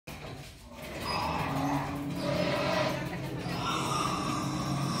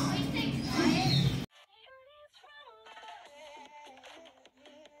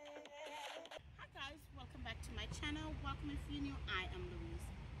you're new, I am Louise.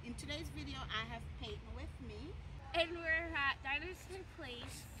 In today's video, I have Peyton with me. And we're at Dinosaurs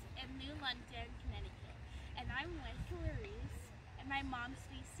Place in New London, Connecticut. And I'm with Clarice and my mom,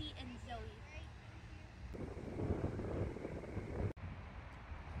 Stacy, and Zoe.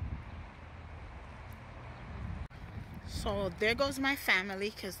 So there goes my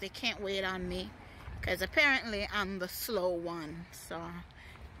family because they can't wait on me. Because apparently I'm the slow one. So I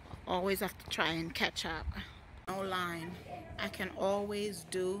always have to try and catch up. No line. I can always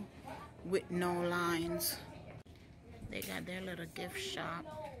do with no lines. They got their little gift shop.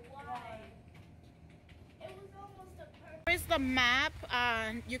 Here's the map.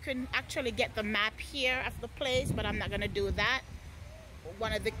 You can actually get the map here of the place, but I'm not going to do that.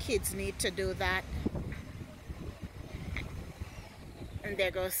 One of the kids need to do that. And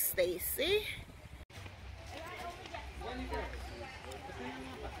there goes Stacy.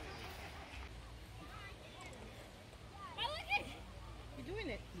 You're doing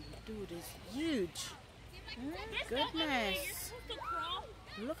it. Dude is huge. Oh, goodness.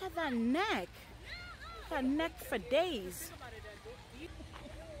 Look at that neck. That neck for days.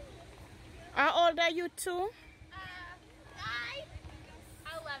 How old are you two? 9,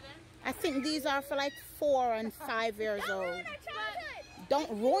 11. I think these are for like 4 and 5 years old.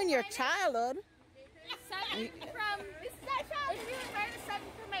 Don't ruin your childhood. 7 from this is our child. If you were 7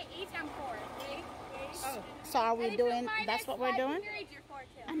 from my age, I'm 4. Okay? Oh. So are we doing? That's what we're doing. Your age, you're 4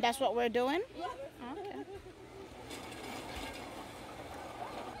 too. And that's what we're doing. Yeah. Okay.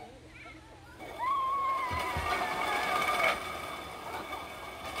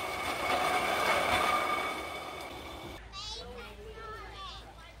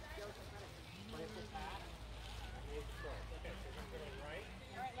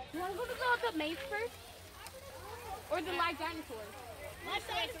 You want to go with the maze first? Or the live dinosaurs? Live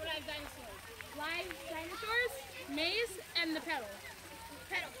dinosaurs. Live dinosaurs, maze, and the pedal.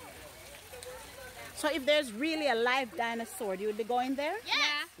 So if there's really a live dinosaur, you would be going there?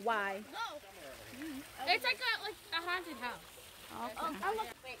 Yeah. Why? No. It's like a haunted house. Okay.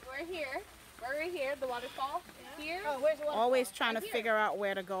 Wait, we're here. We're right here. The waterfall. Here. Oh, where's the waterfall? Always trying to figure out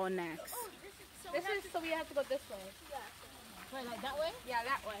where to go next. So we have to go this way. Yeah. Wait, like that way? Yeah,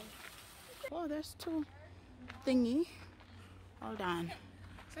 that way. Oh, there's 2 thingy. Hold on.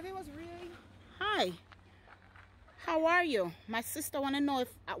 So there was really... Hi. How are you? My sister want to know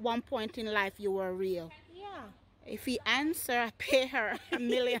if at one point in life you were real. Yeah. If he answer, I pay her $1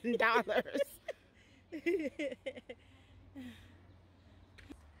 million.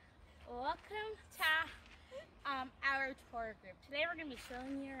 Welcome to our tour group. Today we're going to be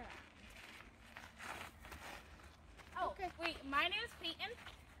showing you around. Oh, okay. Wait, my name is Peyton.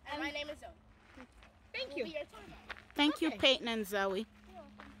 And my name is Zoe. Thank you. Thank you, Peyton and Zoe.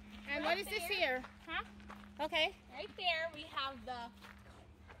 And what is this here? Huh? Okay. Right there we have the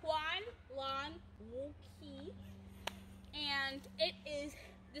Quan Lan Wu Key. And it is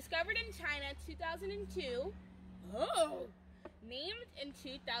discovered in China 2002. Oh. Named in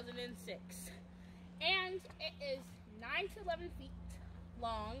 2006. And it is 9 to 11 feet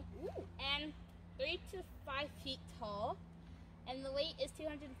long. Ooh. And 3 to 5 feet tall. And the weight is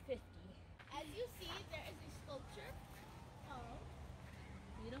 250. As you see, there is a sculpture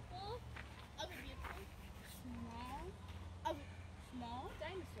Beautiful, of a beautiful small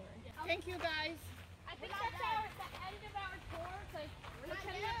dinosaur. Yeah. Thank you, guys. I think that's the end of our tour. So we're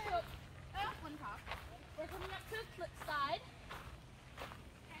coming up to one top. We're coming up to the flip side.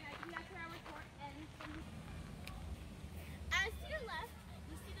 And I think that's where our tour ends. As to your left,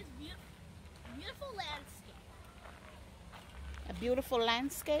 you see this beautiful landscape A beautiful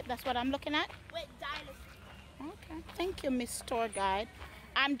landscape. That's what I'm looking at. with dinosaurs. Okay. Thank you, Miss Tour Guide.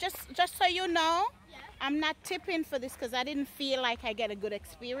 I'm just so you know, Yeah. I'm not tipping for this because I didn't feel like I get a good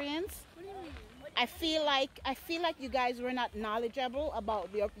experience. What do you mean? I feel like you guys were not knowledgeable about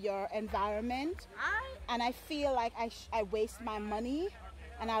your environment, and I feel like I waste my money,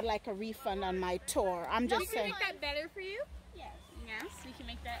 and I'd like a refund on my tour. I'm just We can saying. make that better for you. Yes. Yes, we can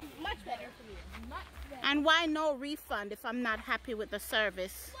make that Much better for you. Much better. And why no refund if I'm not happy with the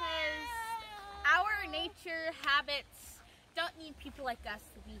service? because our nature habits don't need people like us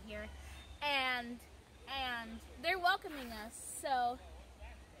to be here, and they're welcoming us. So,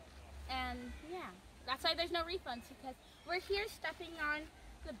 and yeah, that's why there's no refunds, because we're here stepping on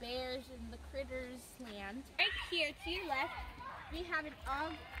the bears and the critters' land. Right here to your left, we have an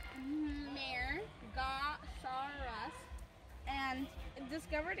Megasaurus, and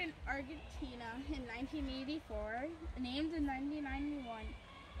discovered in Argentina in 1984, named in 1991,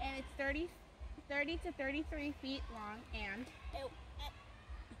 and it's 30 to 33 feet long and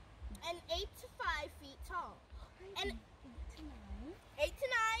 8 to 5 feet tall. And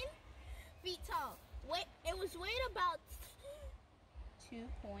feet tall. It was weighed about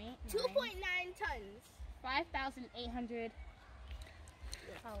 2.9 tons. 5,800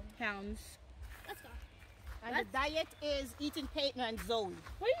 pounds. Let's go. And the diet is eating Peyton and Zoe.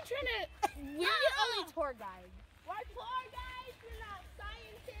 What are you trying to... We're the only tour guide. We're tour guys, we're not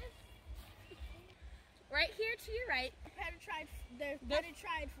scientists. Right here to your right. They're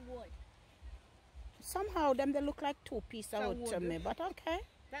tried for wood. Somehow them they look like two pieces out to me, but okay.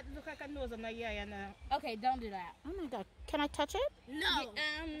 That look like a nose and a ear and a... Okay, don't do that. Oh my god. Can I touch it? No. Of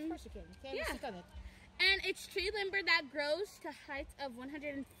course you can. Can you sit on it? And it's tree lumber that grows to heights of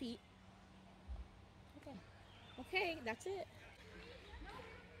 100 feet. Okay. Okay, that's it.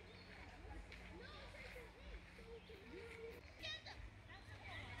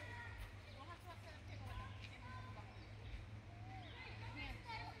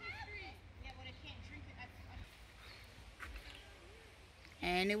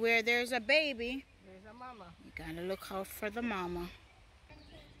 Anywhere there's a baby, There's a mama. you gotta look out for the mama.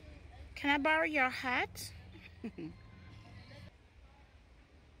 Can I borrow your hat?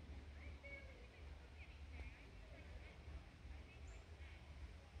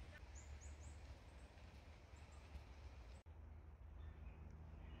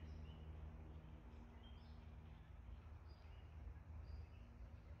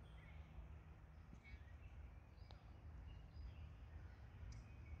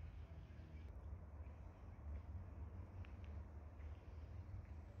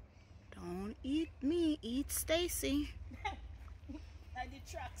 Don't eat me, eat Stacy. And the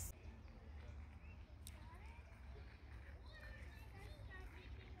trucks.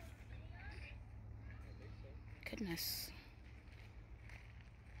 Goodness.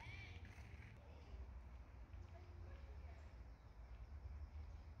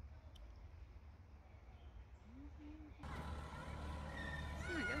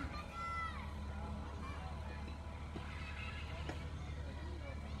 Oh my God.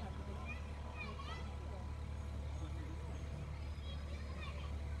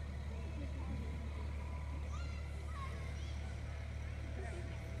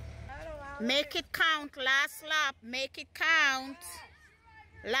 Make it count. Last lap. Make it count.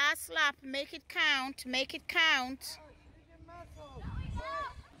 Last lap. Make it count. Make it count.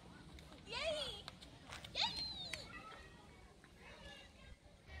 Yay! Yay!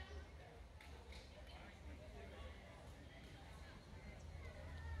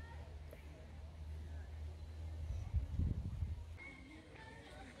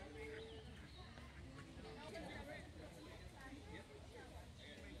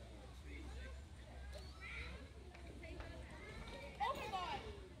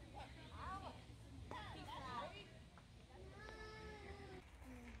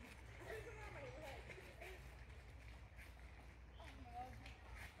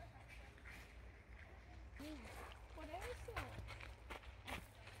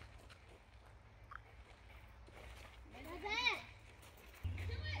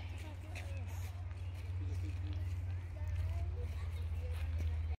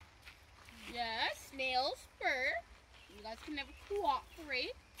 Yes, snail spur. You guys can never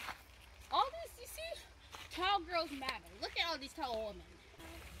cooperate. All this, you see, tall girls matter. Look at all these tall women.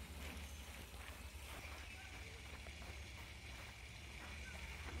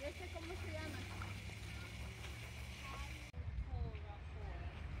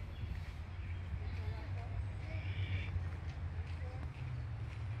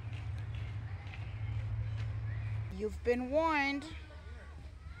 You've been warned.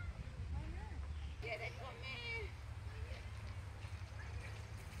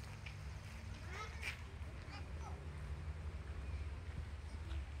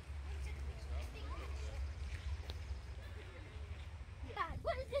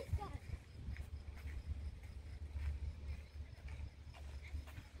 What is this guy?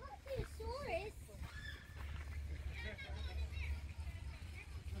 Dinosaurs.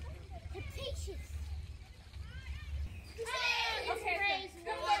 Cretaceous. Okay.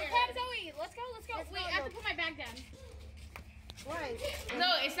 Come, Zoe. Let's go. Wait, I have to put my bag down. Why? No,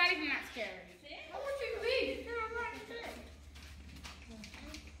 it's not even that scary. How much you leave?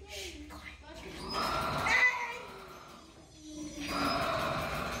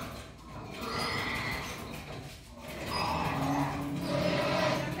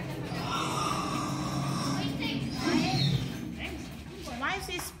 Why is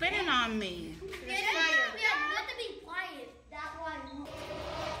he spitting on me? You have to be quiet. That one.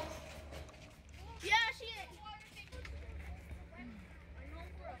 Yeah, she is.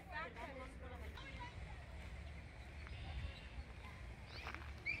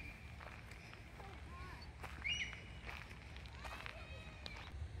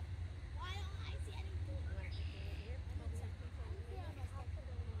 Why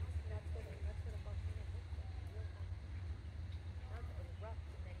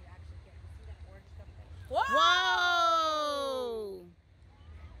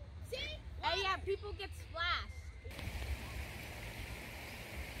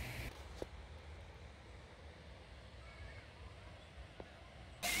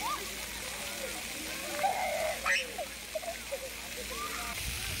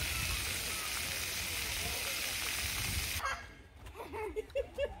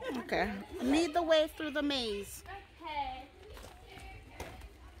the way through the maze. Okay.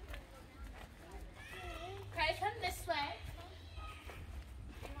 Okay, come this way.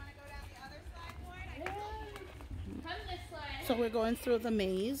 You want to go down the other side, Lloyd? Come this way. So we're going through the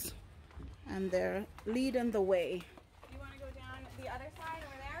maze, and they're leading the way. You want to go down the other side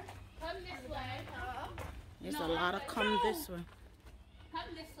over there? Come this way. There's a lot of come this way. Come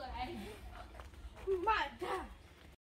this way. My God.